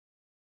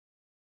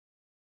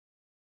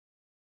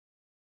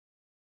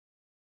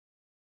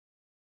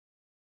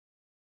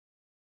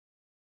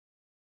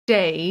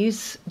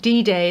days,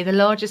 D-Day, the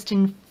largest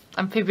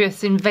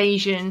amphibious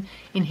invasion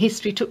in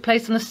history, took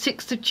place on the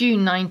 6th of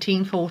June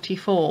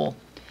 1944.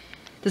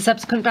 The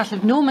subsequent Battle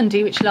of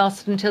Normandy, which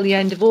lasted until the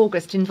end of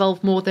August,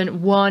 involved more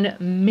than 1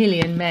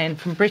 million men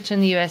from Britain,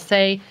 the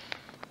USA,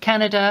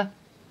 Canada,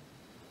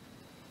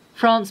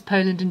 France,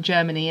 Poland and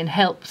Germany, and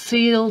helped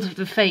seal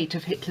the fate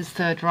of Hitler's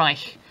Third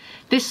Reich.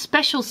 This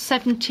special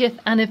 70th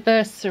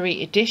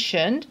anniversary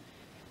edition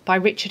by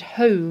Richard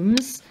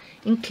Holmes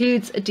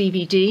includes a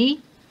DVD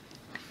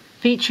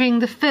featuring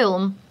the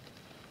film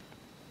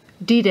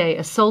D-Day,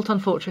 Assault on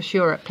Fortress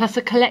Europe, plus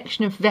a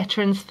collection of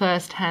veterans'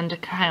 first-hand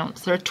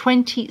accounts. There are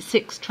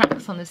 26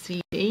 tracks on the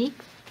CD.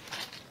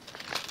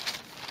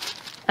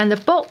 And the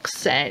box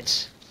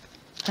set,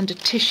 under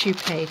tissue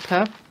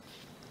paper,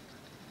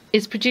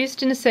 is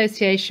produced in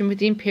association with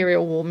the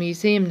Imperial War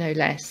Museum, no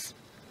less.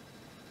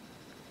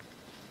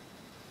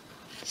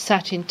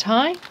 Satin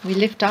tie, we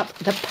lift up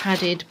the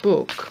padded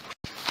book.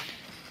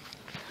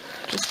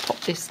 Just pop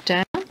this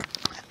down.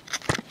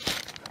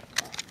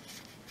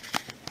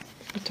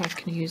 But I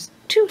can use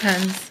two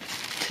hands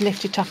to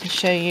lift it up and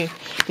show you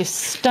this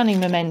stunning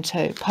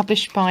memento,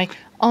 published by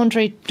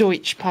Andre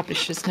Deutsch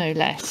Publishers, no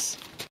less.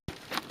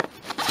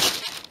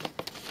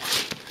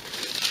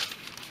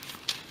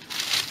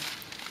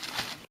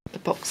 The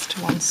box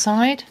to one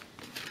side.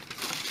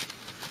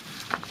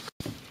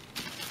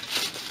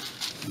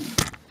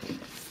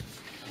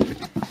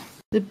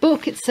 The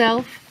book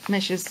itself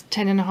measures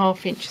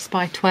 10.5 inches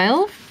by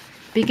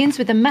 12, begins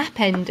with a map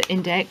end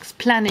index,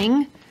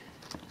 planning,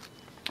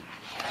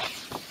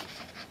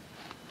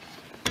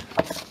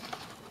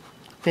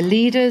 the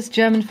leaders,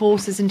 German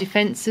forces and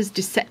defences,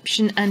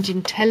 deception and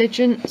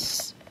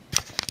intelligence.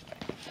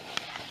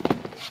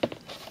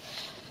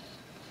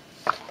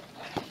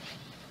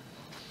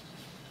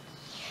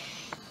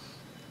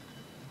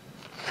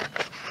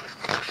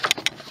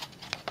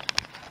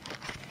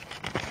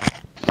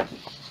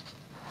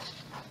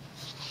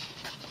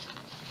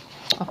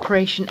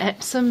 Operation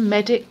Epsom,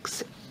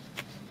 medics,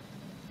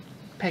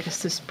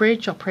 Pegasus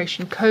Bridge,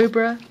 Operation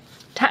Cobra,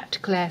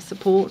 tactical air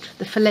support,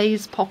 the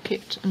Falaise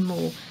Pocket and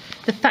more.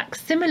 The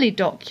facsimile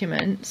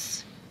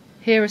documents,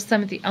 here are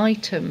some of the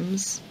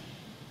items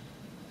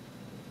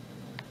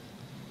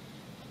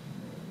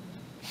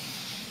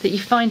that you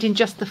find in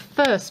just the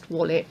first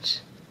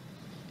wallet.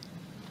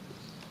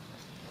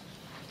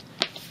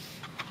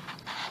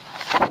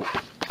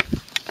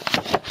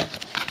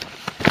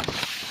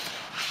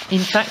 In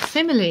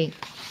facsimile.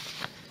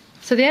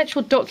 So the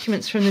actual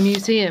documents from the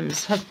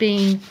museums have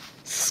been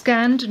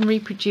scanned and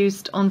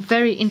reproduced on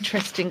very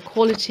interesting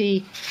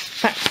quality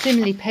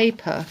facsimile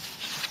paper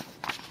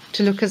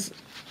to look as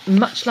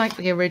much like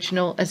the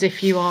original as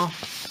if you are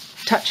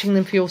touching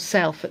them for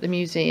yourself at the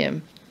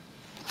museum.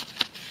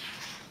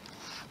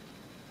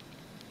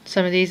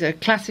 Some of these are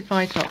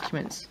classified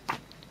documents.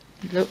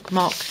 Look,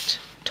 marked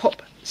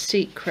top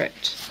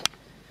secret.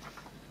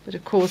 But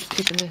of course,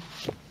 given the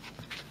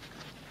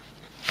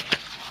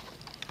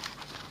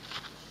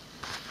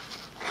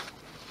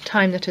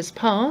time that has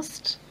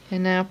passed, they're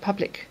now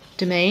public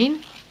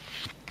domain,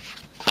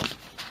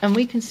 and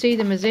we can see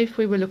them as if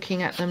we were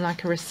looking at them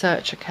like a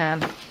researcher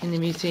can in the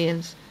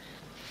museums.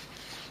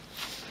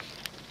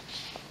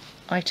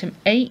 Item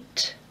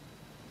 8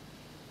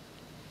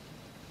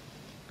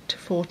 to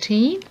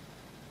 14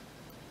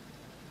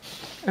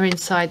 are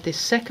inside this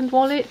second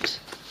wallet.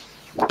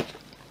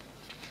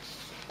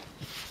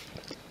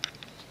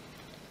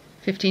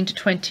 15 to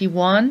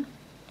 21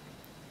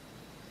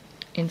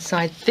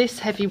 inside this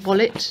heavy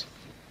wallet.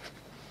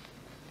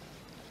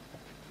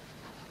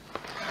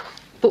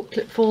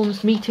 Booklet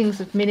forms, meetings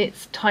of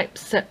minutes,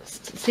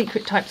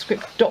 secret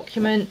typescript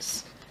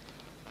documents.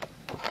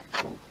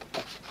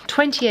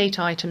 28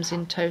 items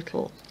in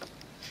total.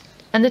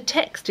 And the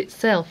text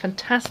itself,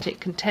 fantastic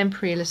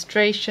contemporary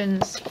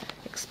illustrations,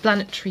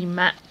 explanatory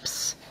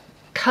maps,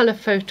 colour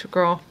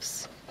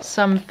photographs,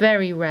 some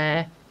very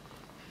rare.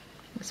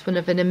 This one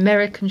of an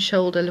American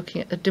shoulder looking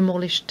at a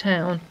demolished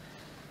town.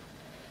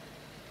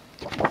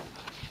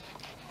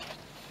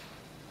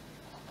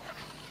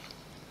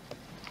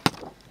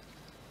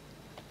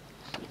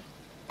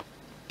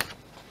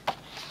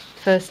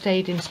 First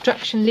aid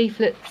instruction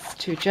leaflets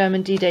to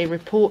German D-Day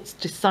reports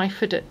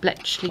deciphered at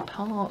Bletchley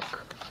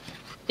Park.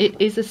 It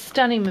is a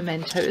stunning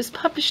memento. It was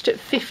published at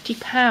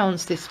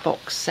 £50, this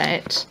box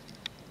set.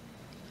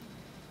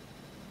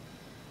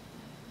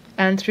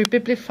 And through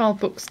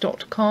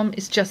bibliophilebooks.com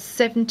is just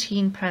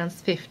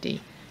 £17.50.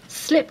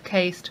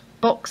 Slipcased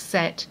box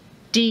set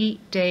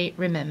D-Day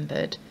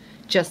Remembered.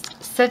 Just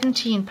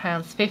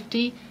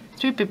 £17.50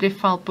 through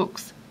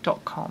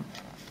bibliophilebooks.com.